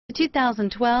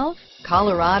2012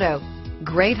 Colorado.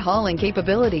 Great hauling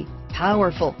capability,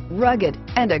 powerful, rugged,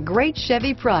 and a great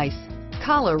Chevy price.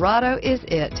 Colorado is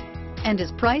it, and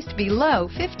is priced below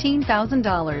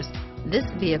 $15,000. This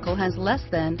vehicle has less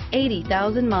than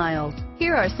 80,000 miles.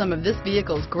 Here are some of this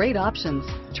vehicle's great options: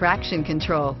 traction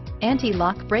control,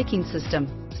 anti-lock braking system,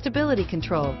 stability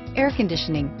control, air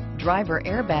conditioning, driver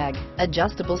airbag,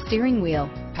 adjustable steering wheel,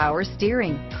 power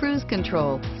steering, cruise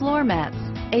control, floor mats,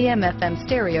 AM/FM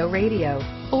stereo radio,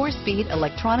 4-speed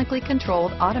electronically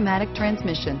controlled automatic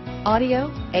transmission,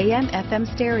 audio,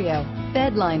 AM/FM stereo,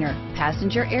 bed liner,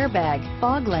 passenger airbag,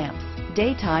 fog lamps,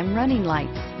 daytime running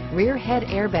lights, rear head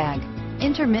airbag,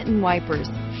 intermittent wipers,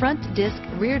 front disc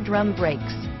rear drum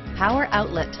brakes, power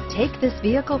outlet. Take this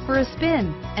vehicle for a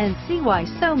spin and see why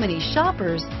so many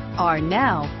shoppers are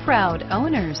now proud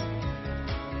owners.